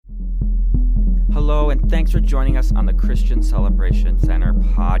Hello, and thanks for joining us on the Christian Celebration Center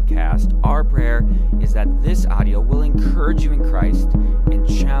podcast. Our prayer is that this audio will encourage you in Christ and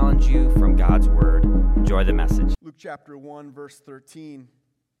challenge you from God's Word. Enjoy the message. Luke chapter 1, verse 13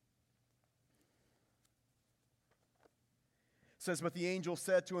 says, "But the angel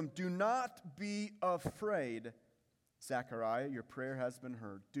said to him, 'Do not be afraid, Zechariah, your prayer has been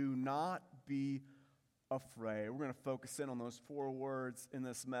heard. Do not be afraid.'" We're going to focus in on those four words in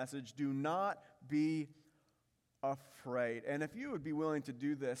this message. Do not be afraid. And if you would be willing to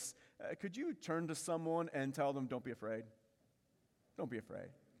do this, could you turn to someone and tell them, don't be afraid? Don't be afraid.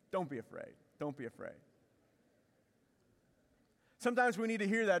 Don't be afraid. Don't be afraid. Sometimes we need to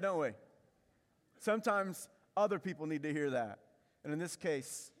hear that, don't we? Sometimes other people need to hear that. And in this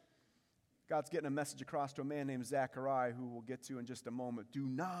case, God's getting a message across to a man named Zechariah, who we'll get to in just a moment. Do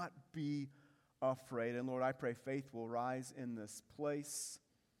not be afraid. And Lord, I pray faith will rise in this place.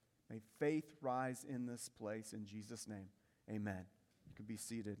 May faith rise in this place. In Jesus' name, amen. You can be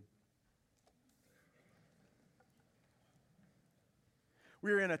seated.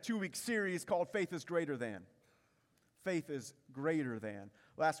 We're in a 2-week series called Faith is Greater Than. Faith is greater than.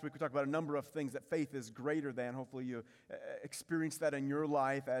 Last week we talked about a number of things that faith is greater than. Hopefully you experience that in your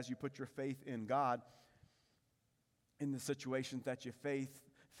life as you put your faith in God. In the situations that you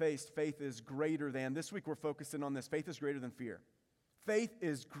faced, faith is greater than. This week we're focusing on this. Faith is greater than fear. Faith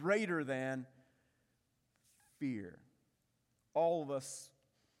is greater than fear. All of us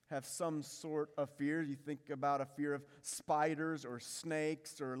have some sort of fear. You think about a fear of spiders or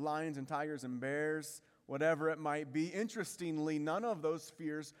snakes or lions and tigers and bears, whatever it might be. Interestingly, none of those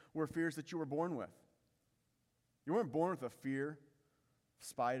fears were fears that you were born with. You weren't born with a fear of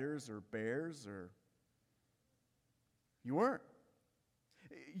spiders or bears, or you weren't.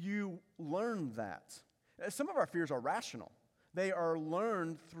 You learned that. Some of our fears are rational. They are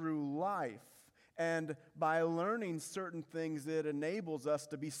learned through life. And by learning certain things, it enables us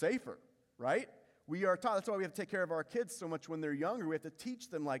to be safer, right? We are taught. That's why we have to take care of our kids so much when they're younger. We have to teach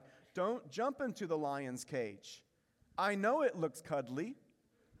them, like, don't jump into the lion's cage. I know it looks cuddly,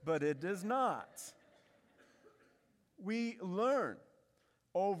 but it does not. We learn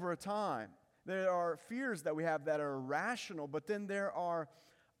over time. There are fears that we have that are rational, but then there are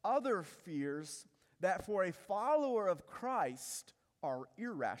other fears that for a follower of Christ are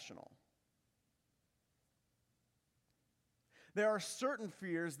irrational. There are certain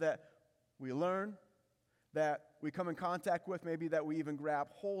fears that we learn, that we come in contact with, maybe that we even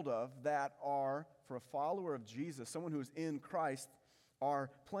grab hold of, that are, for a follower of Jesus, someone who is in Christ, are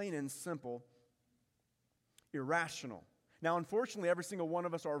plain and simple irrational. Now, unfortunately, every single one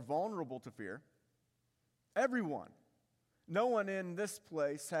of us are vulnerable to fear. Everyone. No one in this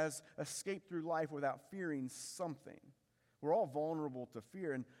place has escaped through life without fearing something. We're all vulnerable to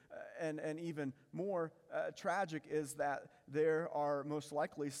fear, and even more tragic is that there are most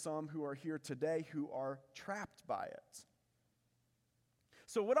likely some who are here today who are trapped by it.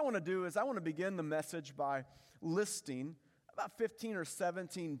 So what I want to do is I want to begin the message by listing about 15 or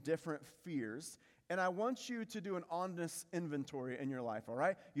 17 different fears, and I want you to do an honest inventory in your life, all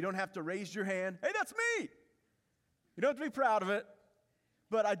right? You don't have to raise your hand, hey, that's me! You don't have to be proud of it,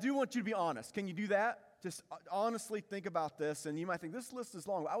 but I do want you to be honest. Can you do that? Just honestly think about this, and you might think, this list is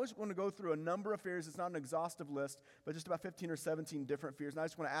long. I just want to go through a number of fears. It's not an exhaustive list, but just about 15 or 17 different fears. And I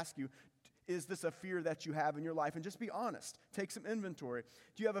just want to ask you, is this a fear that you have in your life? And just be honest. Take some inventory.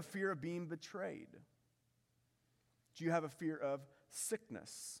 Do you have a fear of being betrayed? Do you have a fear of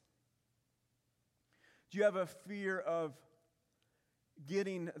sickness? Do you have a fear of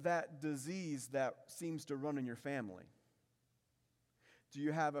getting that disease that seems to run in your family? Do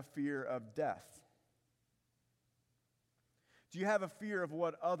you have a fear of death? Do you have a fear of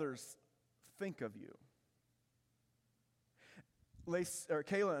what others think of you?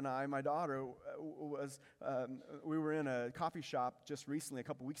 Kayla and I, my daughter, we were in a coffee shop just recently, a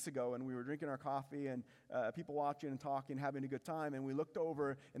couple weeks ago, and we were drinking our coffee and people watching and talking, having a good time, and we looked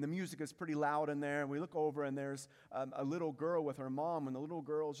over, and the music is pretty loud in there, and we look over, and there's a little girl with her mom, and the little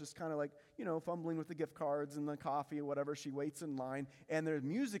girl's just kind of like, fumbling with the gift cards and the coffee or whatever. She waits in line, and the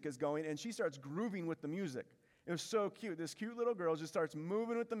music is going, and she starts grooving with the music. It was so cute. This cute little girl just starts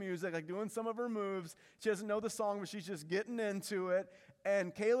moving with the music, like doing some of her moves. She doesn't know the song, but she's just getting into it.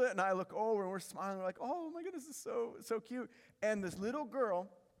 And Kayla and I look over, and we're smiling. We're like, oh, my goodness, this is so cute. And this little girl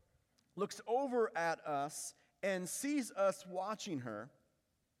looks over at us and sees us watching her.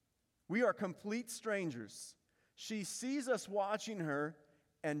 We are complete strangers. She sees us watching her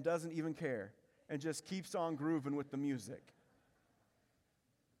and doesn't even care and just keeps on grooving with the music.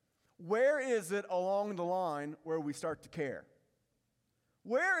 Where is it along the line where we start to care?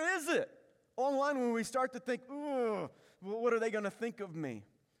 Where is it Online, when we start to think, ooh, what are they going to think of me?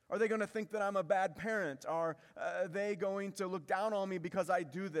 Are they going to think that I'm a bad parent? Are they going to look down on me because I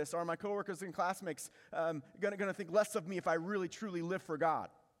do this? Are my coworkers and classmates going to think less of me if I really, truly live for God?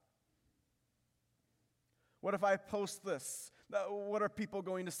 What if I post this? What are people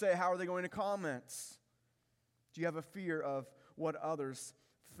going to say? How are they going to comment? Do you have a fear of what others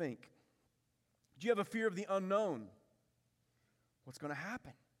think? Do you have a fear of the unknown? What's going to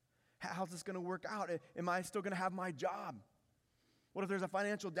happen? How's this going to work out? Am I still going to have my job? What if there's a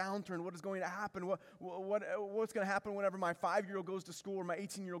financial downturn? What is going to happen? What's going to happen whenever my 5-year-old goes to school or my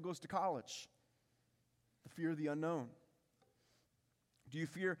 18-year-old goes to college? The fear of the unknown. Do you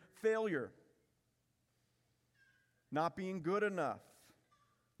fear failure? Not being good enough?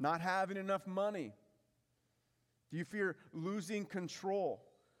 Not having enough money? Do you fear losing control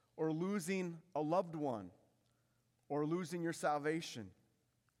or losing a loved one or losing your salvation?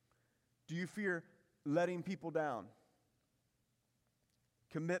 Do you fear letting people down?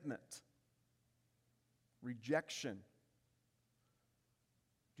 Commitment, rejection.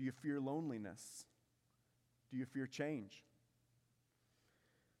 Do you fear loneliness? Do you fear change?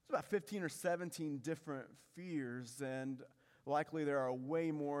 It's about 15 or 17 different fears, and likely there are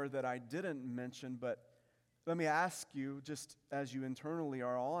way more that I didn't mention, but let me ask you, just as you internally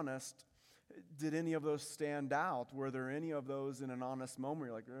are honest, did any of those stand out? Were there any of those in an honest moment?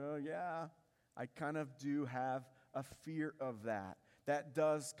 You're like, oh yeah, I kind of do have a fear of that. That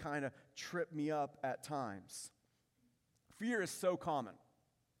does kind of trip me up at times. Fear is so common.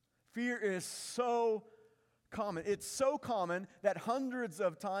 Fear is so common. It's so common that hundreds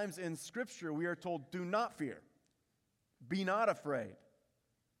of times in Scripture we are told, do not fear. Be not afraid.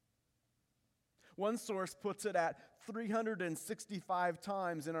 One source puts it at 365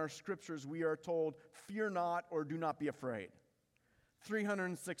 times in our Scriptures we are told, fear not or do not be afraid.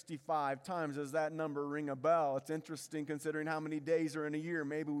 365 times. Does that number ring a bell? It's interesting considering how many days are in a year.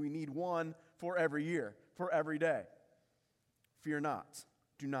 Maybe we need one for every year, for every day. Fear not.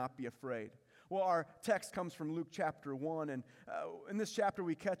 Do not be afraid. Well, our text comes from Luke chapter 1, and in this chapter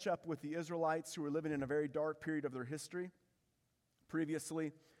we catch up with the Israelites who were living in a very dark period of their history.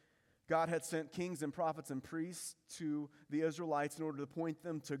 Previously, God had sent kings and prophets and priests to the Israelites in order to point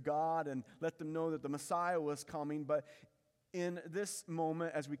them to God and let them know that the Messiah was coming, but in this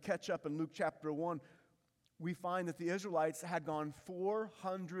moment, as we catch up in Luke chapter 1, we find that the Israelites had gone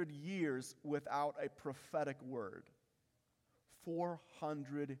 400 years without a prophetic word.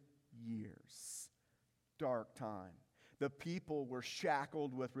 400 years. Dark time. The people were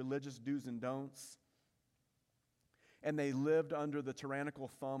shackled with religious do's and don'ts, and they lived under the tyrannical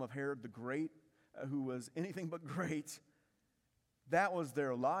thumb of Herod the Great, who was anything but great. That was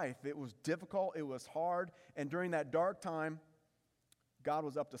their life. It was difficult. It was hard. And during that dark time, God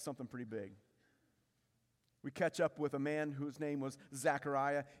was up to something pretty big. We catch up with a man whose name was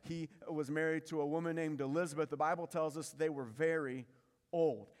Zechariah. He was married to a woman named Elizabeth. The Bible tells us they were very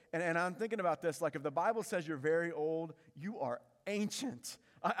old. And I'm thinking about this, like if the Bible says you're very old, you are ancient.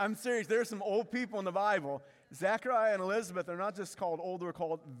 I'm serious. There are some old people in the Bible. Zechariah and Elizabeth are not just called old, they're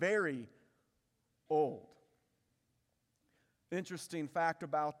called very old. The interesting fact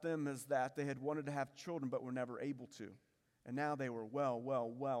about them is that they had wanted to have children but were never able to. And now they were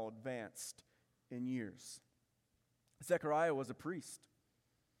well advanced in years. Zechariah was a priest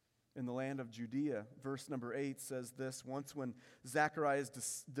in the land of Judea. Verse number 8 says this: once when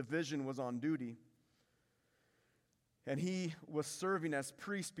Zechariah's division was on duty, and he was serving as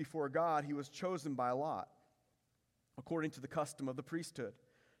priest before God, he was chosen by Lot, according to the custom of the priesthood,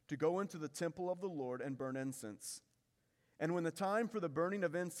 to go into the temple of the Lord and burn incense. And when the time for the burning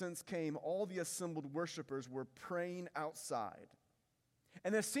of incense came, all the assembled worshipers were praying outside.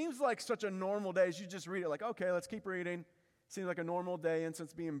 And this seems like such a normal day. As you just read it, like, okay, let's keep reading. Seems like a normal day,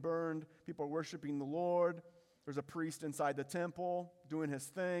 incense being burned. People are worshiping the Lord. There's a priest inside the temple doing his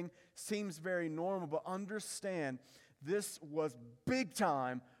thing. Seems very normal, but understand, this was big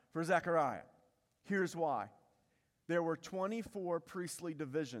time for Zechariah. Here's why. There were 24 priestly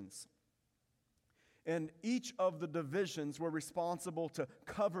divisions. And each of the divisions were responsible to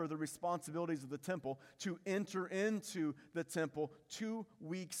cover the responsibilities of the temple, to enter into the temple 2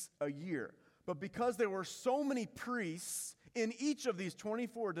 weeks a year. But because there were so many priests in each of these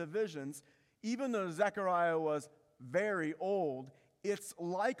 24 divisions, even though Zechariah was very old, it's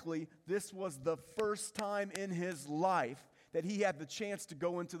likely this was the first time in his life that he had the chance to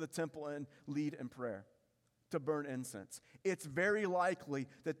go into the temple and lead in prayer, to burn incense. It's very likely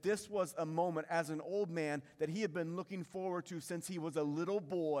that this was a moment as an old man that he had been looking forward to since he was a little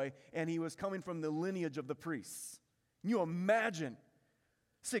boy and he was coming from the lineage of the priests. Can you imagine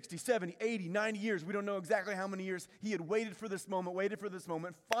 60, 70, 80, 90 years. We don't know exactly how many years he had waited for this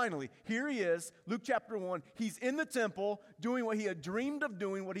moment. Finally, here he is, Luke chapter 1. He's in the temple doing what he had dreamed of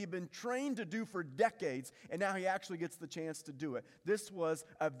doing, what he had been trained to do for decades, and now he actually gets the chance to do it. This was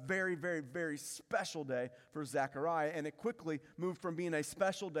a very, very, very special day for Zechariah, and it quickly moved from being a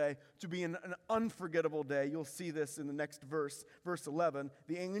special day to being an unforgettable day. You'll see this in the next verse, verse 11.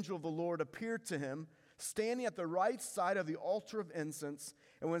 The angel of the Lord appeared to him, standing at the right side of the altar of incense.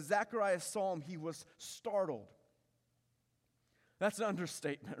 And when Zechariah saw him, he was startled. That's an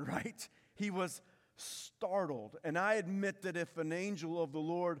understatement, right? He was startled. And I admit that if an angel of the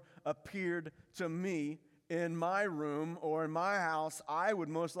Lord appeared to me in my room or in my house, I would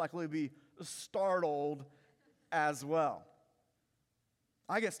most likely be startled as well.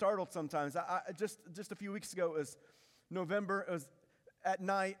 I get startled sometimes. I just a few weeks ago, it was November. It was at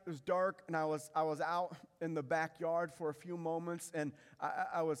night, it was dark, and I was out in the backyard for a few moments, and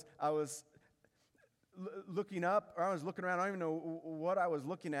I was looking up, or I was looking around. I don't even know what I was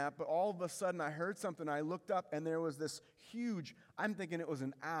looking at, but all of a sudden I heard something. I looked up, and there was this huge, I'm thinking it was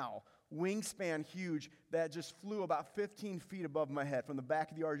an owl, wingspan huge, that just flew about 15 feet above my head from the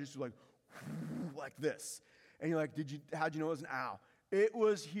back of the yard, just like this. And you're like, how'd you know it was an owl? It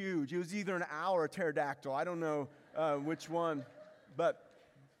was huge. It was either an owl or a pterodactyl. I don't know which one. But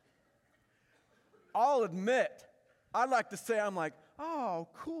I'll admit, I'd like to say I'm like, oh,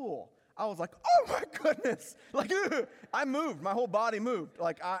 cool. I was like, oh my goodness. Like, I moved. My whole body moved.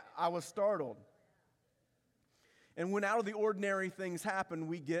 Like, I was startled. And when out of the ordinary things happen,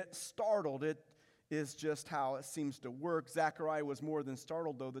 we get startled. It is just how it seems to work. Zechariah was more than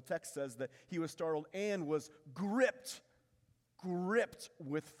startled, though. The text says that he was startled and was gripped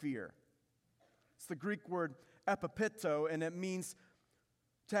with fear. It's the Greek word epipito, and it means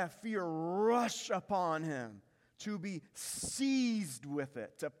to have fear rush upon him, to be seized with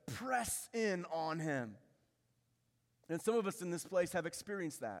it, to press in on him. And some of us in this place have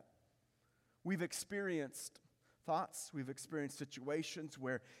experienced that. We've experienced thoughts, we've experienced situations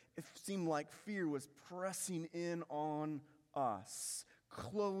where it seemed like fear was pressing in on us,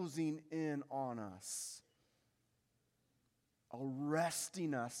 closing in on us,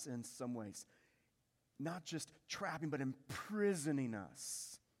 arresting us in some ways. Not just trapping, but imprisoning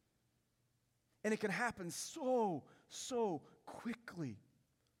us. And it can happen so quickly.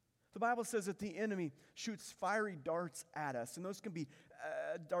 The Bible says that the enemy shoots fiery darts at us, and those can be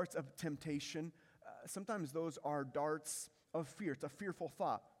darts of temptation. Sometimes those are darts of fear. It's a fearful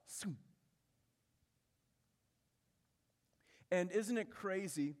thought. And isn't it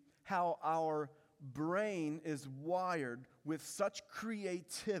crazy how our brain is wired with such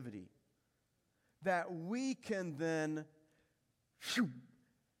creativity that we can then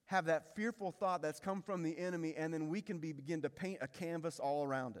have that fearful thought that's come from the enemy, and then we can begin to paint a canvas all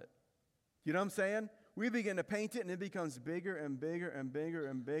around it. You know what I'm saying? We begin to paint it, and it becomes bigger and bigger and bigger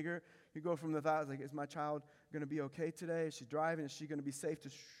and bigger. You go from the thought, like, is my child going to be okay today? Is she driving? Is she going to be safe?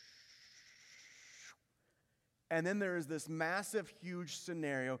 And then there is this massive, huge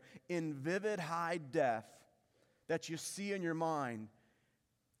scenario in vivid high def that you see in your mind.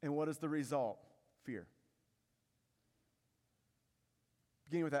 And what is the result? Fear.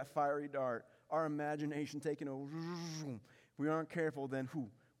 Beginning with that fiery dart, our imagination taking over. If we aren't careful, then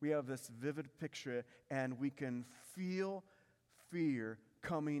we have this vivid picture, and we can feel fear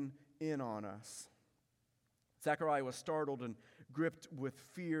coming in on us. Zechariah was startled and gripped with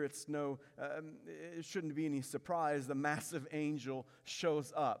fear. It shouldn't be any surprise. The massive angel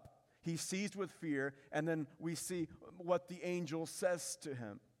shows up. He's seized with fear, and then we see what the angel says to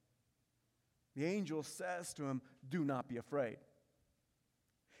him. The angel says to him, do not be afraid.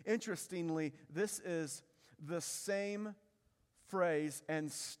 Interestingly, this is the same phrase and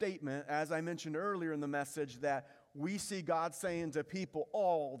statement, as I mentioned earlier in the message, that we see God saying to people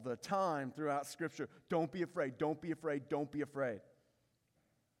all the time throughout Scripture. Don't be afraid, don't be afraid, don't be afraid.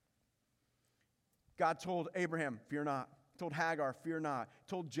 God told Abraham, fear not. Told Hagar, fear not.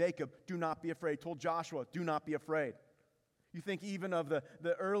 Told Jacob, do not be afraid. Told Joshua, do not be afraid. You think even of the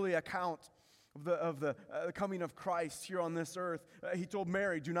early account of the coming of Christ here on this earth. He told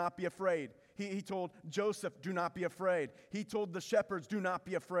Mary, do not be afraid. He told Joseph, do not be afraid. He told the shepherds, do not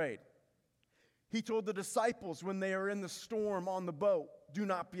be afraid. He told the disciples when they are in the storm on the boat, do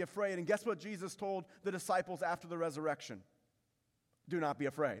not be afraid. And guess what Jesus told the disciples after the resurrection? Do not be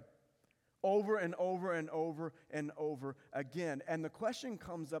afraid. Over and over and over and over again. And the question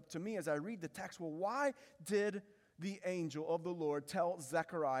comes up to me as I read the text, well, why did the angel of the Lord tell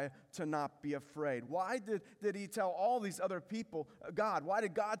Zechariah to not be afraid? Why did he tell all these other people, why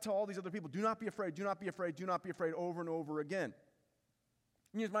did God tell all these other people, do not be afraid, do not be afraid, do not be afraid, over and over again?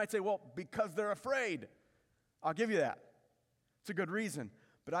 You might say, well, because they're afraid. I'll give you that. It's a good reason.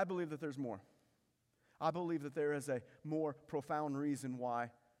 But I believe that there's more. I believe that there is a more profound reason why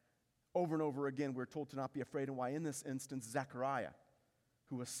over and over again we're told to not be afraid, and why in this instance Zechariah,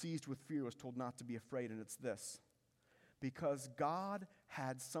 who was seized with fear, was told not to be afraid, and it's this. Because God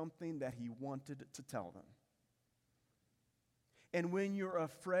had something that he wanted to tell them. And when you're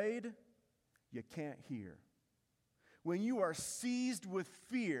afraid, you can't hear. When you are seized with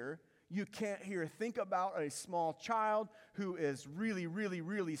fear, you can't hear. Think about a small child who is really, really,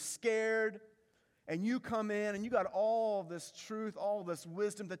 really scared, and you come in and you got all this truth, all this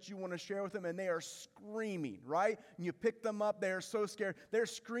wisdom that you want to share with them, and they are screaming, right? And you pick them up, they are so scared. They're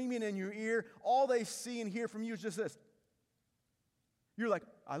screaming in your ear. All they see and hear from you is just this. You're like,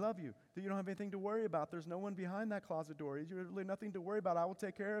 I love you. You don't have anything to worry about. There's no one behind that closet door. There's really nothing to worry about. I will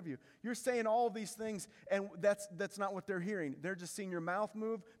take care of you. You're saying all of these things, and that's not what they're hearing. They're just seeing your mouth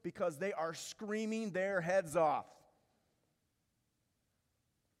move because they are screaming their heads off.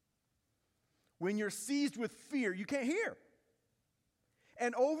 When you're seized with fear, you can't hear.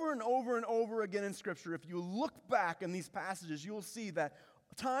 And over and over and over again in Scripture, if you look back in these passages, you'll see that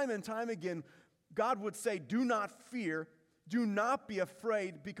time and time again, God would say, do not fear. Do not be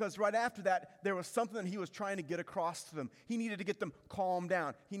afraid, because right after that, there was something that he was trying to get across to them. He needed to get them calmed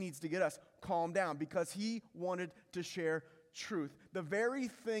down. He needs to get us calmed down because he wanted to share truth. The very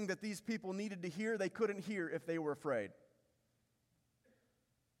thing that these people needed to hear, they couldn't hear if they were afraid.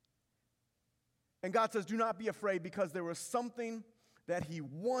 And God says, do not be afraid, because there was something that he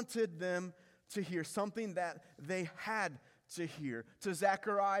wanted them to hear, something that they had to hear. To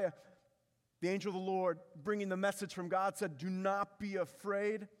Zechariah, the angel of the Lord, bringing the message from God, said, do not be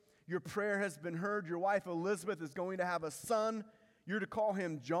afraid. Your prayer has been heard. Your wife Elizabeth is going to have a son. You're to call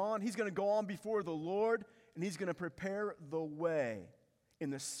him John. He's going to go on before the Lord, and he's going to prepare the way in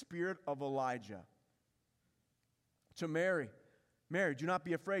the spirit of Elijah. To Mary, do not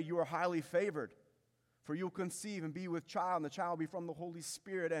be afraid. You are highly favored, for you will conceive and be with child, and the child will be from the Holy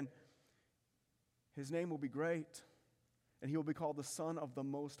Spirit, and his name will be great, and he will be called the Son of the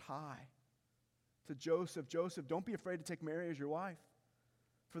Most High. To Joseph, don't be afraid to take Mary as your wife,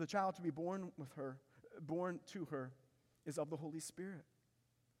 for the child to be born to her is of the Holy Spirit.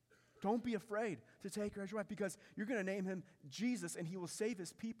 Don't be afraid to take her as your wife, because you're going to name him Jesus, and he will save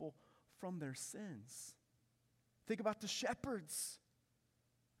his people from their sins. Think about the shepherds.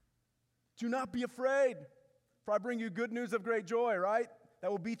 Do not be afraid, for I bring you good news of great joy, right?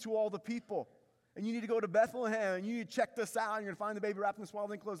 That will be to all the people. And you need to go to Bethlehem, and you need to check this out, and you're going to find the baby wrapped in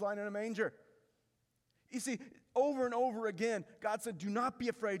swaddling clothes lying in a manger. You see, over and over again, God said, do not be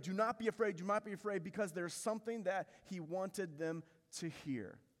afraid, do not be afraid, do not be afraid, because there's something that he wanted them to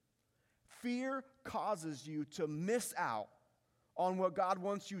hear. Fear causes you to miss out on what God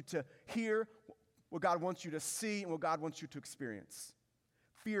wants you to hear, what God wants you to see, and what God wants you to experience.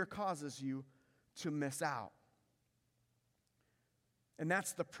 Fear causes you to miss out. And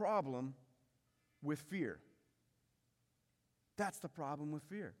that's the problem with fear. That's the problem with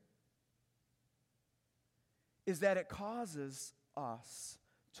fear. Is that it causes us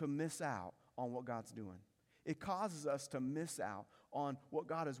to miss out on what God's doing. It causes us to miss out on what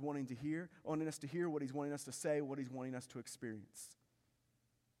God is wanting to hear, wanting us to hear what he's wanting us to say, what he's wanting us to experience.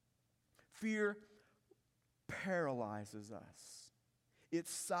 Fear paralyzes us. It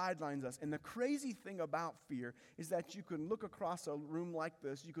sidelines us. And the crazy thing about fear is that you can look across a room like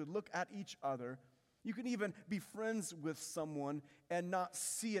this, you could look at each other, you can even be friends with someone and not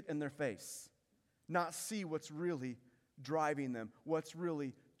see it in their face. Not see what's really driving them, what's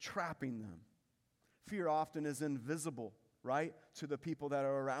really trapping them. Fear often is invisible, right, to the people that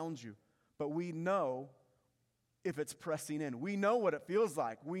are around you. But we know if it's pressing in. We know what it feels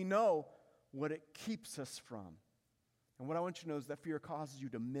like. We know what it keeps us from. And what I want you to know is that fear causes you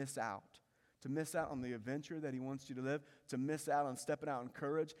to miss out on the adventure that he wants you to live, to miss out on stepping out in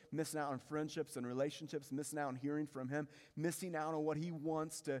courage, missing out on friendships and relationships, missing out on hearing from him, missing out on what he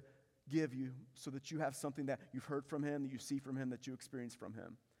wants to give you so that you have something that you've heard from him, that you see from him, that you experience from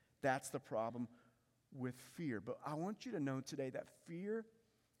him. That's the problem with fear. But I want you to know today that fear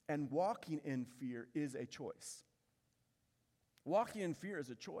and walking in fear is a choice. Walking in fear is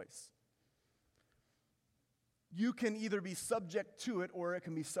a choice. You can either be subject to it or it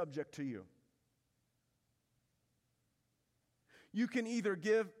can be subject to you. You can either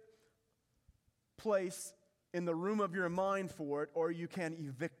give place in the room of your mind for it or you can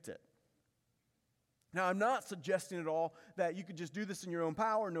evict it. Now, I'm not suggesting at all that you could just do this in your own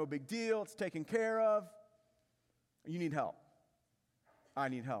power, no big deal, it's taken care of. You need help. I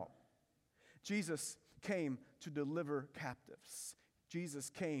need help. Jesus came to deliver captives. Jesus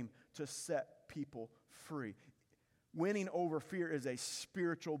came to set people free. Winning over fear is a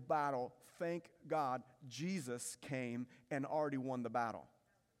spiritual battle. Thank God Jesus came and already won the battle.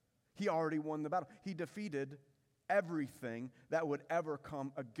 He already won the battle. He defeated everything that would ever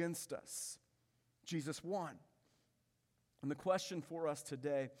come against us. Jesus won. And the question for us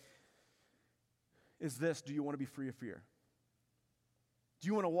today is this: do you want to be free of fear? Do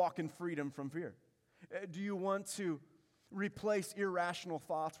you want to walk in freedom from fear? Do you want to replace irrational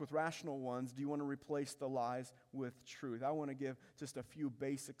thoughts with rational ones? Do you want to replace the lies with truth? I want to give just a few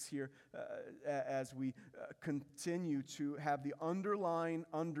basics here as we continue to have the underlying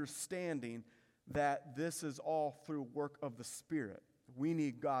understanding that this is all through work of the Spirit. We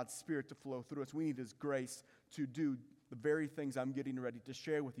need God's Spirit to flow through us. We need His grace to do the very things I'm getting ready to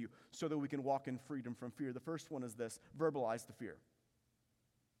share with you so that we can walk in freedom from fear. The first one is this: verbalize the fear.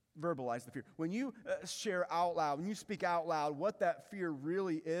 Verbalize the fear. When you share out loud, when you speak out loud what that fear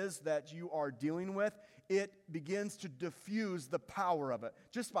really is that you are dealing with, it begins to diffuse the power of it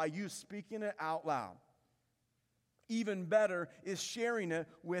just by you speaking it out loud. Even better is sharing it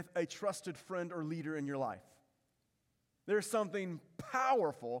with a trusted friend or leader in your life. There's something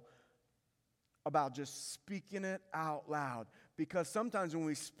powerful about just speaking it out loud, because sometimes when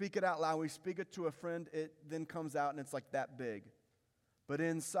we speak it out loud, we speak it to a friend, it then comes out and it's like that big. But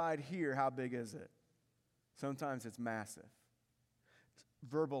inside here, how big is it? Sometimes it's massive.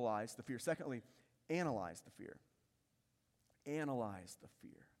 Verbalize the fear. Secondly, analyze the fear. Analyze the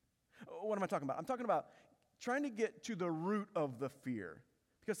fear. What am I talking about? I'm talking about trying to get to the root of the fear.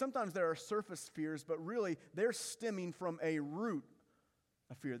 Because sometimes there are surface fears, but really they're stemming from a root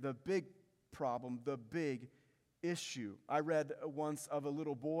of fear. The big problem, the big issue. I read once of a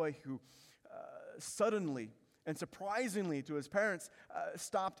little boy who suddenly and surprisingly to his parents,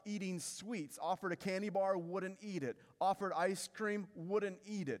 stopped eating sweets. Offered a candy bar, wouldn't eat it. Offered ice cream, wouldn't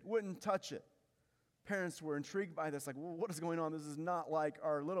eat it, wouldn't touch it. Parents were intrigued by this, like, well, what is going on? This is not like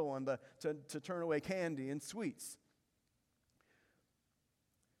our little one to turn away candy and sweets.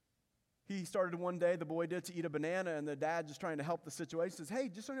 He started one day, the boy did, to eat a banana, and the dad, just trying to help the situation, says, hey,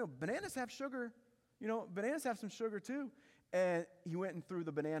 just so you know, bananas have sugar. You know, bananas have some sugar too. And he went and threw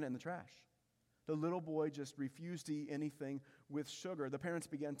the banana in the trash. The little boy just refused to eat anything with sugar. The parents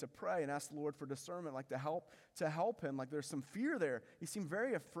began to pray and ask the Lord for discernment, like to help him. Like there's some fear there. He seemed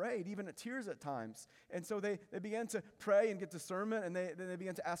very afraid, even at tears at times. And so they began to pray and get discernment, and then they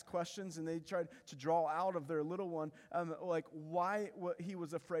began to ask questions, and they tried to draw out of their little one, like why he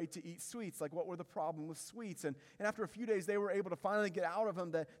was afraid to eat sweets, like what were the problem with sweets. And after a few days, they were able to finally get out of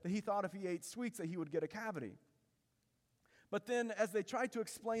him that he thought if he ate sweets that he would get a cavity. But then as they tried to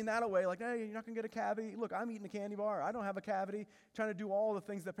explain that away, like, hey, you're not going to get a cavity. Look, I'm eating a candy bar. I don't have a cavity. Trying to do all the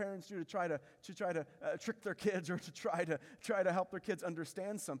things that parents do to try to trick their kids or to try to help their kids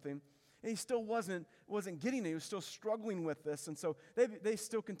understand something. And he still wasn't getting it. He was still struggling with this. And so they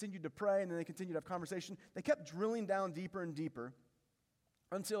still continued to pray, and then they continued to have conversation. They kept drilling down deeper and deeper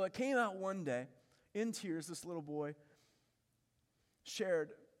until it came out one day, in tears, this little boy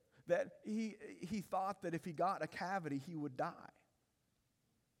shared that he thought that if he got a cavity, he would die.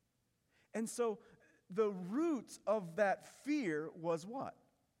 And so the root of that fear was what?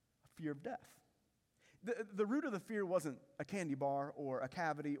 A fear of death. The root of the fear wasn't a candy bar or a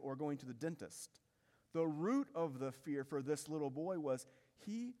cavity or going to the dentist. The root of the fear for this little boy was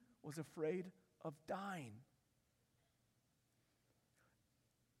he was afraid of dying.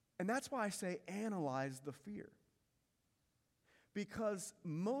 And that's why I say analyze the fear. Because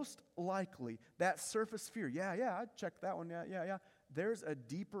most likely, that surface fear, I checked that one, yeah. There's a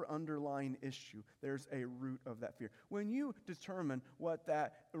deeper underlying issue. There's a root of that fear. When you determine what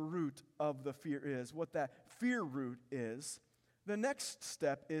that root of the fear is, what that fear root is, the next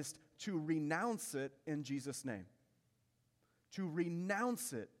step is to renounce it in Jesus' name. To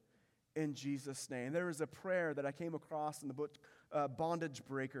renounce it in Jesus' name. There is a prayer that I came across in the book, Bondage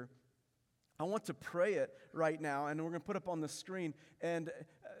Breaker. I want to pray it right now, and we're going to put it up on the screen. And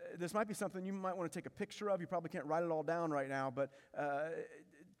this might be something you might want to take a picture of. You probably can't write it all down right now, but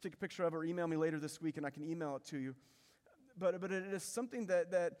take a picture of it or email me later this week, and I can email it to you. But it is something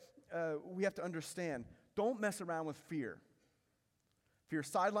that we have to understand. Don't mess around with fear. Fear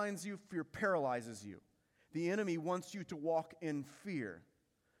sidelines you. Fear paralyzes you. The enemy wants you to walk in fear.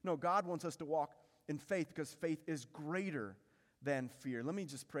 No, God wants us to walk in faith because faith is greater than fear. Let me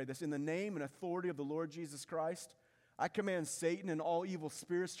just pray this. In the name and authority of the Lord Jesus Christ, I command Satan and all evil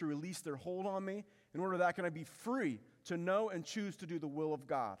spirits to release their hold on me in order that I can be free to know and choose to do the will of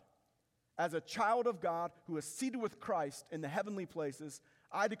God. As a child of God who is seated with Christ in the heavenly places,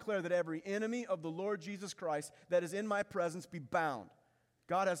 I declare that every enemy of the Lord Jesus Christ that is in my presence be bound,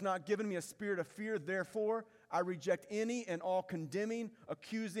 God has not given me a spirit of fear, therefore I reject any and all condemning,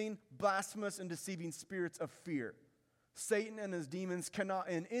 accusing, blasphemous, and deceiving spirits of fear. Satan and his demons cannot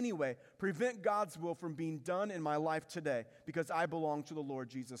in any way prevent God's will from being done in my life today because I belong to the Lord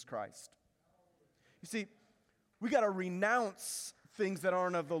Jesus Christ. You see, we got to renounce things that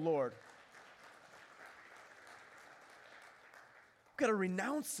aren't of the Lord. We've got to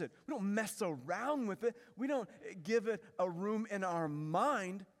renounce it. We don't mess around with it. We don't give it a room in our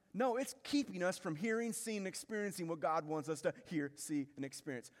mind. No, it's keeping us from hearing, seeing, and experiencing what God wants us to hear, see, and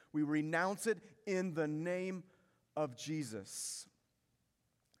experience. We renounce it in the name of Jesus.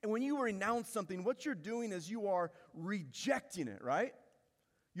 And when you renounce something, what you're doing is you are rejecting it, right?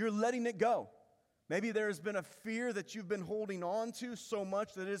 You're letting it go. Maybe there's been a fear that you've been holding on to so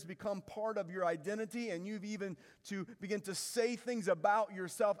much that it has become part of your identity, and you've even to begin to say things about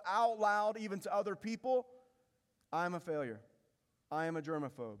yourself out loud, even to other people. I'm a failure. I am a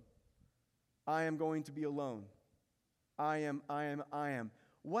germaphobe. I am going to be alone. I am.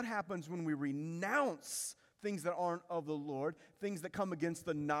 What happens when we renounce things that aren't of the Lord, things that come against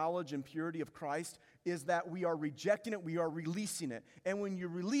the knowledge and purity of Christ, is that we are rejecting it, we are releasing it. And when you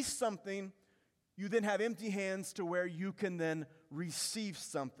release something, you then have empty hands to where you can then receive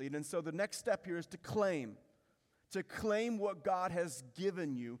something. And so the next step here is to claim what God has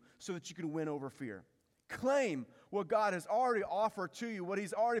given you so that you can win over fear. Claim what God has already offered to you, what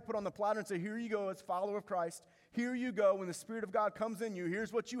He's already put on the platter, and say, here you go as a follower of Christ. Here you go. When the Spirit of God comes in you,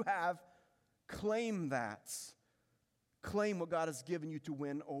 here's what you have. Claim that. Claim what God has given you to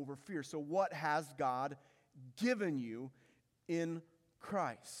win over fear. So what has God given you in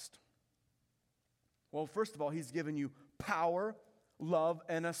Christ? Well, first of all, He's given you power, love,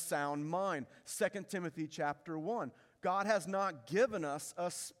 and a sound mind. 2 Timothy chapter 1. God has not given us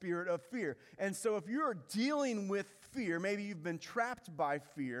a spirit of fear. And so if you're dealing with fear, maybe you've been trapped by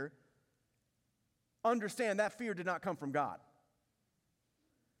fear, understand that fear did not come from God.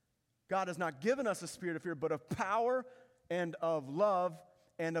 God has not given us a spirit of fear, but of power and of love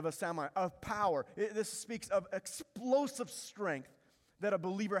and of a sound mind. Of power. This speaks of explosive strength that a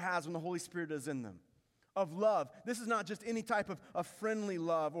believer has when the Holy Spirit is in them. Of love. This is not just any type of friendly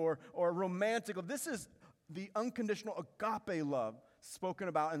love or romantic love. This is the unconditional agape love spoken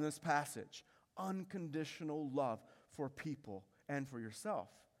about in this passage. Unconditional love for people and for yourself.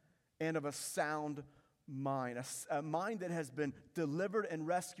 And of a sound mind. A mind that has been delivered and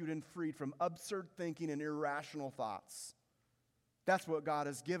rescued and freed from absurd thinking and irrational thoughts. That's what God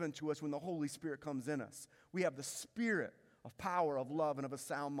has given to us when the Holy Spirit comes in us. We have the Spirit of power, of love, and of a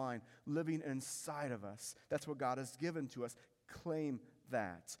sound mind living inside of us. That's what God has given to us. Claim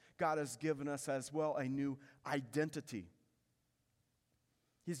that. God has given us as well a new identity.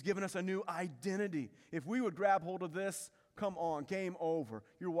 He's given us a new identity. If we would grab hold of this, come on, game over.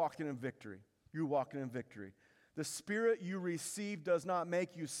 You're walking in victory. You're walking in victory. The Spirit you receive does not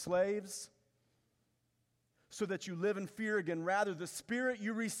make you slaves so that you live in fear again. Rather, the Spirit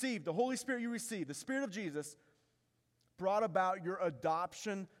you receive, the Holy Spirit you receive, the Spirit of Jesus, brought about your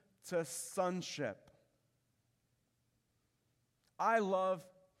adoption to sonship. I love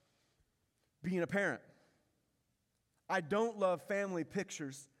being a parent. I don't love family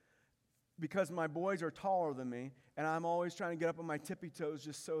pictures because my boys are taller than me, and I'm always trying to get up on my tippy toes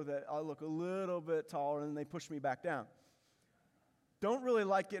just so that I look a little bit taller and they push me back down. Don't really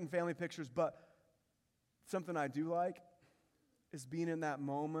like getting family pictures, but something I do like is being in that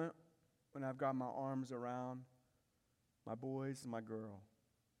moment when I've got my arms around my boys and my girl.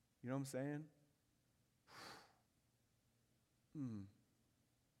 You know what I'm saying?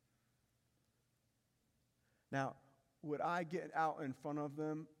 Now, would I get out in front of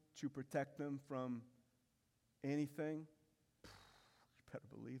them to protect them from anything? You better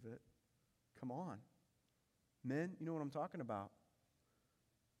believe it. Come on. Men, you know what I'm talking about.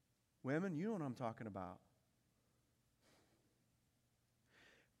 Women, you know what I'm talking about.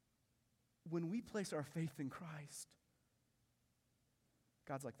 When we place our faith in Christ,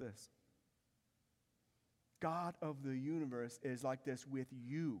 God's like this. God of the universe is like this with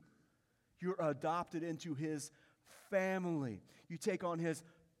you. You're adopted into His family. You take on His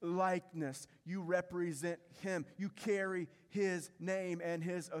likeness. You represent Him. You carry His name and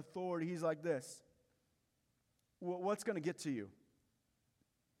His authority. He's like this. What's going to get to you?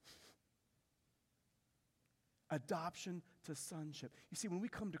 Adoption to sonship. You see, when we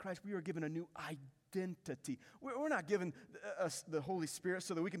come to Christ, we are given a new identity. We're not given us the Holy Spirit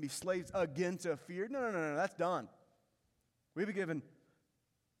so that we can be slaves again to fear. No, that's done. We've been given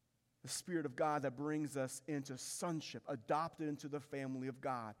The Spirit of God that brings us into sonship, adopted into the family of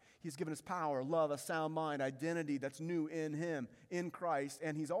God. He's given us power, love, a sound mind, identity that's new in Him, in Christ.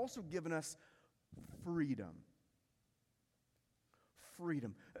 And He's also given us freedom.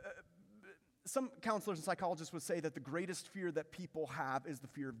 Freedom. Some counselors and psychologists would say that the greatest fear that people have is the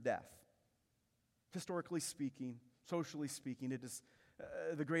fear of death. Historically speaking, socially speaking, it is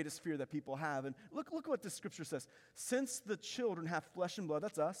the greatest fear that people have. And look what the scripture says. Since the children have flesh and blood,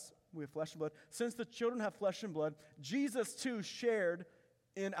 that's us, we have flesh and blood. Since the children have flesh and blood, Jesus too shared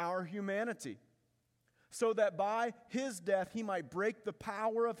in our humanity, so that by His death He might break the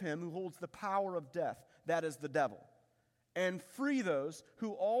power of him who holds the power of death, that is the devil, and free those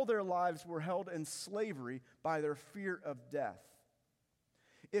who all their lives were held in slavery by their fear of death.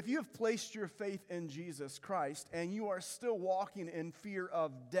 If you have placed your faith in Jesus Christ and you are still walking in fear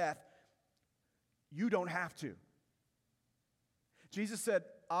of death, you don't have to. Jesus said,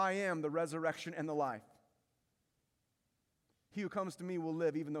 I am the resurrection and the life. He who comes to me will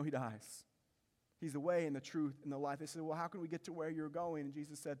live even though he dies. He's the way and the truth and the life. They said, well, how can we get to where you're going? And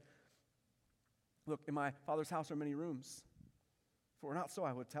Jesus said, look, in my Father's house are many rooms. If it were not so,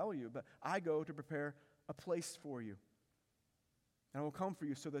 I would tell you, but I go to prepare a place for you. And I will come for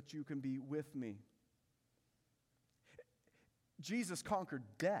you so that you can be with me. Jesus conquered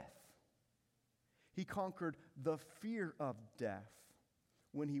death. He conquered the fear of death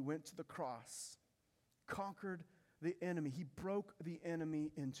when He went to the cross. Conquered the enemy. He broke the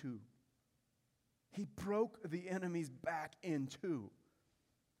enemy in two. He broke the enemy's back in two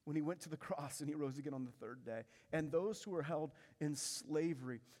when He went to the cross and He rose again on the third day. And those who are held in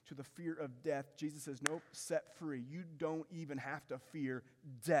slavery to the fear of death, Jesus says, nope, set free. You don't even have to fear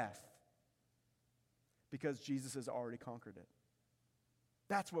death because Jesus has already conquered it.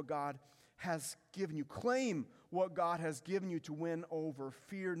 That's what God has given you. Claim what God has given you to win over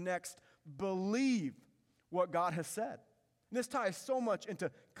fear. Next, believe what God has said. And this ties so much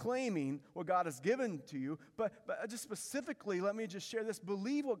into claiming what God has given to you, but just specifically, let me just share this.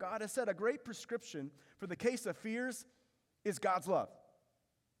 Believe what God has said. A great prescription for the case of fears is God's love.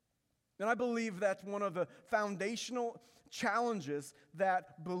 And I believe that's one of the foundational challenges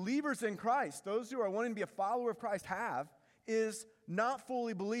that believers in Christ, those who are wanting to be a follower of Christ, have, is not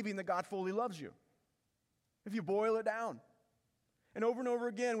fully believing that God fully loves you. If you boil it down. And over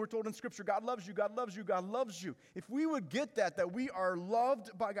again, we're told in Scripture, God loves you, God loves you, God loves you. If we would get that we are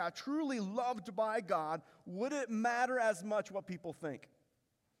loved by God, truly loved by God, would it matter as much what people think?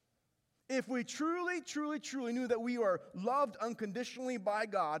 If we truly knew that we are loved unconditionally by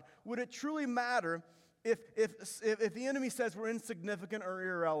God, would it truly matter if the enemy says we're insignificant or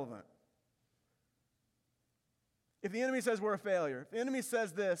irrelevant? If the enemy says we're a failure, if the enemy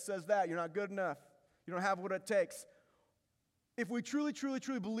says this, says that, you're not good enough, you don't have what it takes. If we truly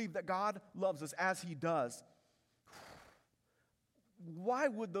believe that God loves us as He does, why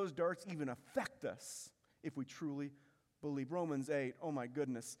would those darts even affect us if we truly believe? Romans 8, oh my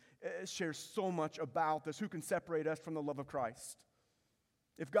goodness, it shares so much about this. Who can separate us from the love of Christ?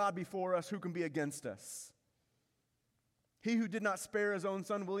 If God be for us, who can be against us? He who did not spare His own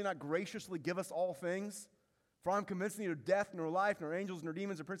Son, will He not graciously give us all things? For I'm convinced neither death, nor life, nor angels, nor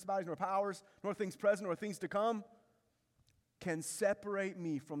demons, nor principalities, nor powers, nor things present, nor things to come can separate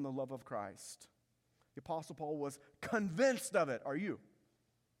me from the love of Christ. The Apostle Paul was convinced of it. Are you?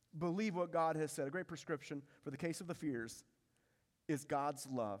 Believe what God has said. A great prescription for the case of the fears is God's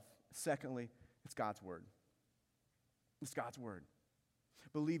love. Secondly, it's God's word. It's God's word.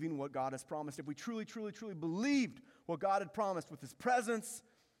 Believing what God has promised. If we truly believed what God had promised with His presence,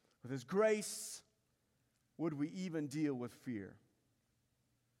 with His grace, would we even deal with fear?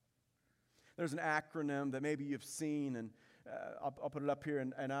 There's an acronym that maybe you've seen, and I'll put it up here,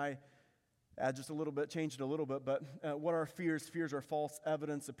 and I add just a little bit, change it a little bit, but what are fears? Fears are false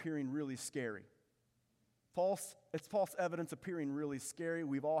evidence appearing really scary. It's false evidence appearing really scary.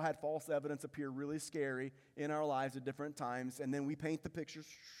 We've all had false evidence appear really scary in our lives at different times, and then we paint the pictures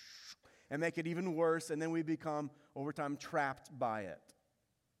and make it even worse, and then we become, over time, trapped by it.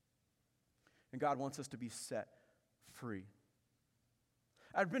 And God wants us to be set free.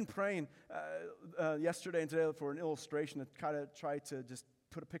 I've been praying yesterday and today for an illustration to kind of try to just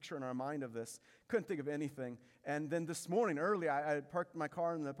put a picture in our mind of this. Couldn't think of anything. And then this morning, early, I parked my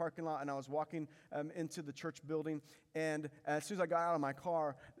car in the parking lot, and I was walking into the church building. And as soon as I got out of my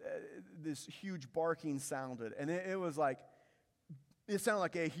car, this huge barking sounded. And it was like, it sounded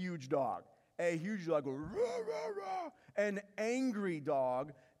like a huge dog. A huge dog, rah, rah, rah. An angry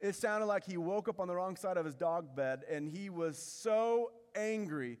dog. It sounded like he woke up on the wrong side of his dog bed, and he was so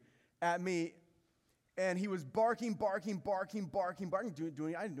angry at me. and he was barking. I didn't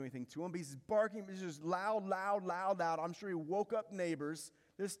do anything to him, but he's barking. He's just loud. I'm sure he woke up neighbors.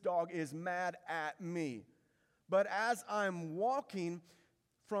 This dog is mad at me. But as I'm walking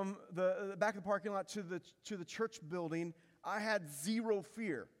from the back of the parking lot to the church building, I had zero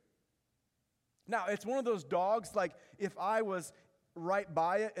fear. Now, it's one of those dogs, like if I was right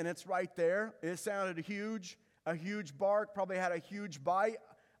by it and it's right there, it sounded huge, a huge bark, probably had a huge bite,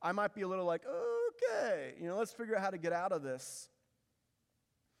 I might be a little like, okay, let's figure out how to get out of this.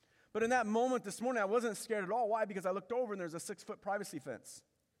 But in that moment this morning, I wasn't scared at all. Why? Because I looked over and there's a 6-foot privacy fence.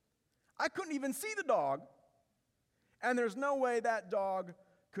 I couldn't even see the dog, and there's no way that dog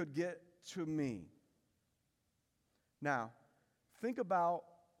could get to me. Now, think about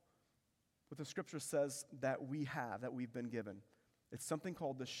what the scripture says that we've been given. It's something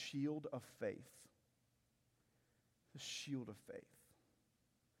called the shield of faith. The shield of faith.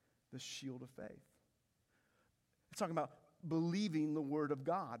 The shield of faith. It's talking about believing the word of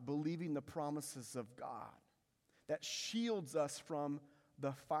God, believing the promises of God. That shields us from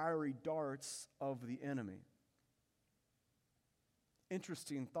the fiery darts of the enemy.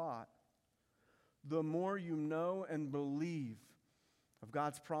 Interesting thought. The more you know and believe of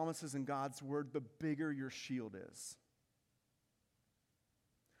God's promises and God's word, the bigger your shield is.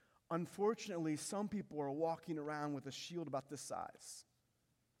 Unfortunately, some people are walking around with a shield about this size.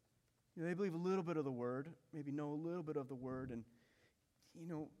 They believe a little bit of the word, maybe know a little bit of the word, and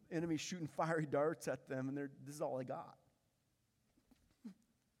enemies shooting fiery darts at them, and this is all they got.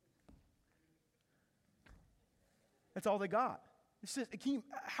 That's all they got. It's just,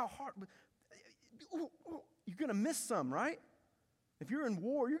 how hard? You're going to miss some, right? If you're in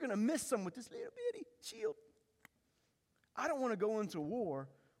war, you're going to miss some with this little bitty shield. I don't want to go into war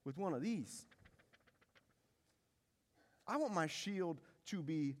with one of these. I want my shield to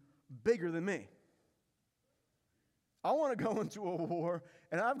be bigger than me. I want to go into a war,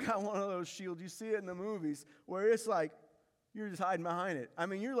 and I've got one of those shields. You see it in the movies where it's like you're just hiding behind it. I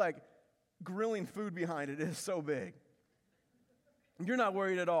mean, you're like grilling food behind it. It is so big. You're not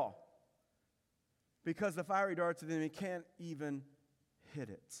worried at all because the fiery darts of the enemy can't even hit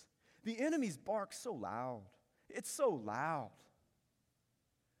it. The enemy's bark so loud. It's so loud.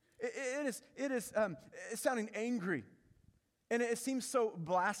 It is sounding angry. And it seems so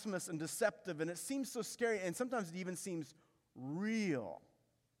blasphemous and deceptive, and it seems so scary, and sometimes it even seems real.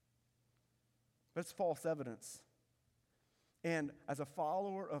 But it's false evidence. And as a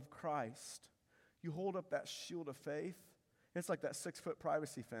follower of Christ, you hold up that shield of faith. It's like that 6-foot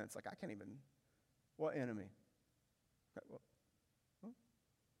privacy fence. Like, I can't even. What enemy?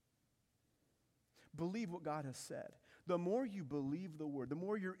 Believe what God has said. The more you believe the word, the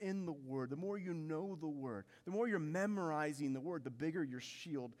more you're in the word, the more you know the word, the more you're memorizing the word, the bigger your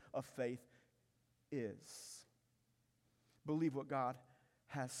shield of faith is. Believe what God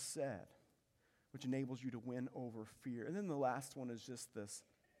has said, which enables you to win over fear. And then the last one is just this.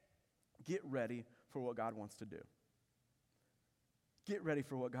 Get ready for what God wants to do. Get ready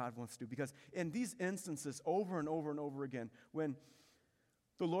for what God wants to do. Because in these instances, over and over and over again, when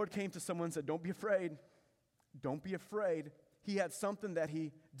the Lord came to someone and said, don't be afraid, don't be afraid, he had something that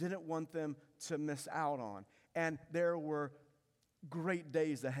he didn't want them to miss out on. And there were great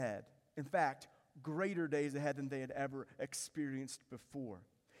days ahead. In fact, greater days ahead than they had ever experienced before.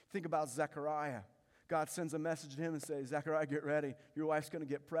 Think about Zechariah. God sends a message to him and says, Zechariah, get ready. Your wife's going to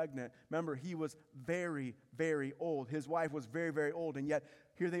get pregnant. Remember, he was very, very old. His wife was very, very old. And yet,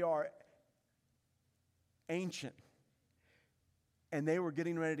 here they are, ancient. And they were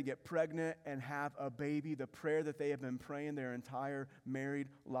getting ready to get pregnant and have a baby. The prayer that they have been praying their entire married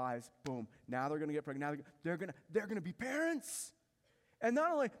lives. Boom. Now they're going to get pregnant. Now they're going to be parents. And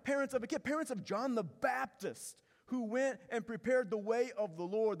not only parents of a kid, parents of John the Baptist, who went and prepared the way of the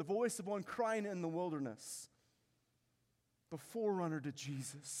Lord, the voice of one crying in the wilderness. The forerunner to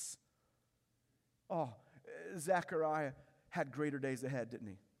Jesus. Oh, Zechariah had greater days ahead, didn't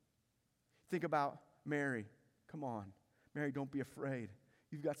he? Think about Mary. Come on. Mary, don't be afraid.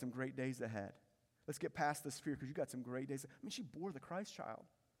 You've got some great days ahead. Let's get past this fear because you've got some great days. I mean, she bore the Christ child.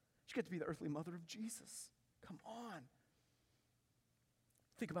 She got to be the earthly mother of Jesus. Come on.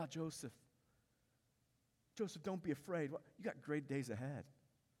 Think about Joseph. Joseph, don't be afraid. You got great days ahead.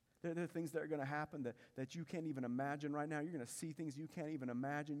 There are things that are going to happen that you can't even imagine right now. You're going to see things you can't even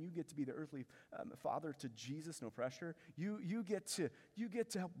imagine. You get to be the earthly father to Jesus, no pressure. You get to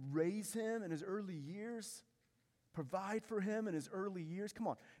help raise him in his early years. Provide for him in his early years. Come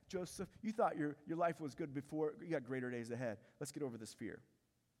on, Joseph, you thought your life was good before. You got greater days ahead. Let's get over this fear.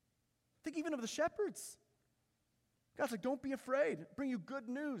 Think even of the shepherds. God's like, don't be afraid. Bring you good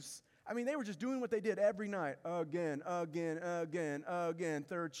news. I mean, they were just doing what they did every night. Again,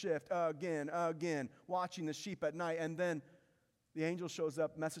 third shift, again, watching the sheep at night. And then the angel shows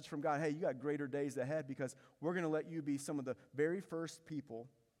up, message from God, hey, you got greater days ahead because we're going to let you be some of the very first people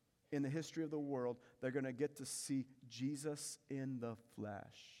in the history of the world that are going to get to see Jesus in the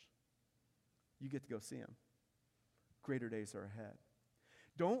flesh. You get to go see him. Greater days are ahead.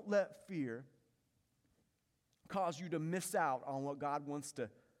 Don't let fear cause you to miss out on what God wants to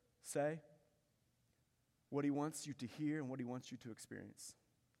say, what he wants you to hear, and what he wants you to experience.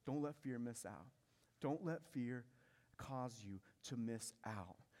 Don't let fear miss out. Don't let fear cause you to miss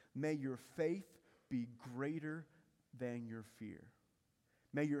out. May your faith be greater than your fear.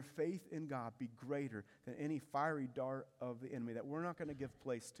 May your faith in God be greater than any fiery dart of the enemy that we're not going to give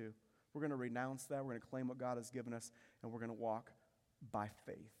place to. We're going to renounce that. We're going to claim what God has given us, and we're going to walk by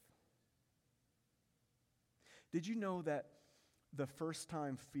faith. Did you know that the first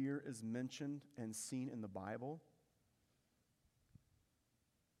time fear is mentioned and seen in the Bible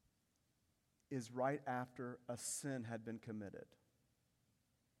is right after a sin had been committed?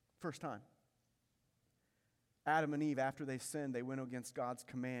 First time. Adam and Eve, after they sinned, they went against God's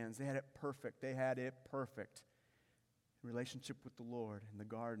commands. They had it perfect. They had it perfect. Relationship with the Lord in the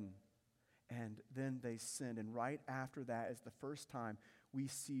garden. And then they sinned. And right after that is the first time we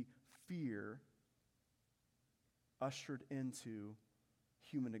see fear ushered into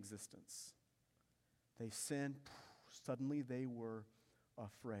human existence. They sinned. Suddenly they were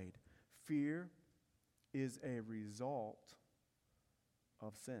afraid. Fear is a result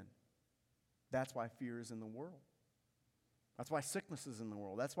of sin. That's why fear is in the world. That's why sickness is in the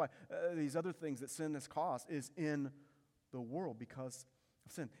world. That's why these other things that sin has caused is in the world because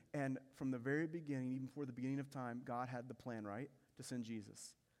of sin. And from the very beginning, even before the beginning of time, God had the plan, right? To send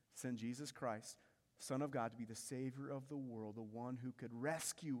Jesus. Send Jesus Christ, Son of God, to be the Savior of the world, the one who could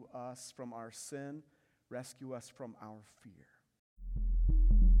rescue us from our sin, rescue us from our fear.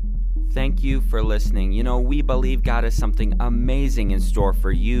 Thank you for listening. You know, we believe God has something amazing in store for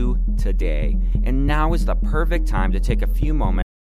you today. And now is the perfect time to take a few moments